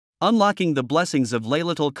Unlocking the Blessings of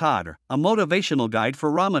Laylatul Qadr, a motivational guide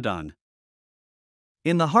for Ramadan.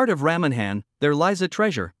 In the heart of Ramadan, there lies a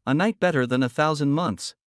treasure, a night better than 1,000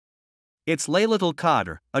 months. It's Laylatul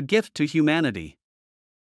Qadr, a gift to humanity.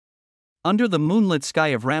 Under the moonlit sky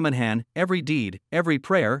of Ramadan, every deed, every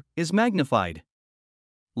prayer, is magnified.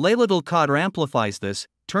 Laylatul Qadr amplifies this,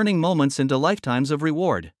 turning moments into lifetimes of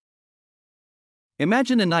reward.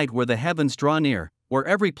 Imagine a night where the heavens draw near, where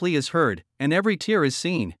every plea is heard, and every tear is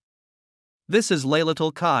seen. This is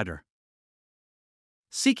Laylatul Qadr.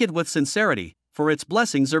 Seek it with sincerity, for its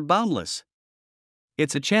blessings are boundless.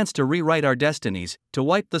 It's a chance to rewrite our destinies, to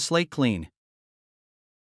wipe the slate clean.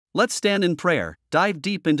 Let's stand in prayer, dive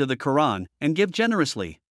deep into the Quran, and give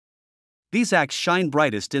generously. These acts shine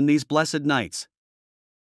brightest in these blessed nights.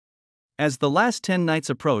 As the last 10 nights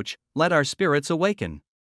approach, let our spirits awaken.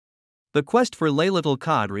 The quest for Laylatul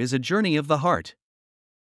Qadr is a journey of the heart.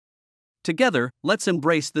 Together, let's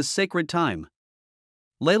embrace this sacred time.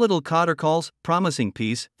 Laylatul Qadr calls, promising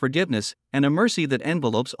peace, forgiveness, and a mercy that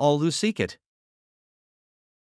envelopes all who seek it.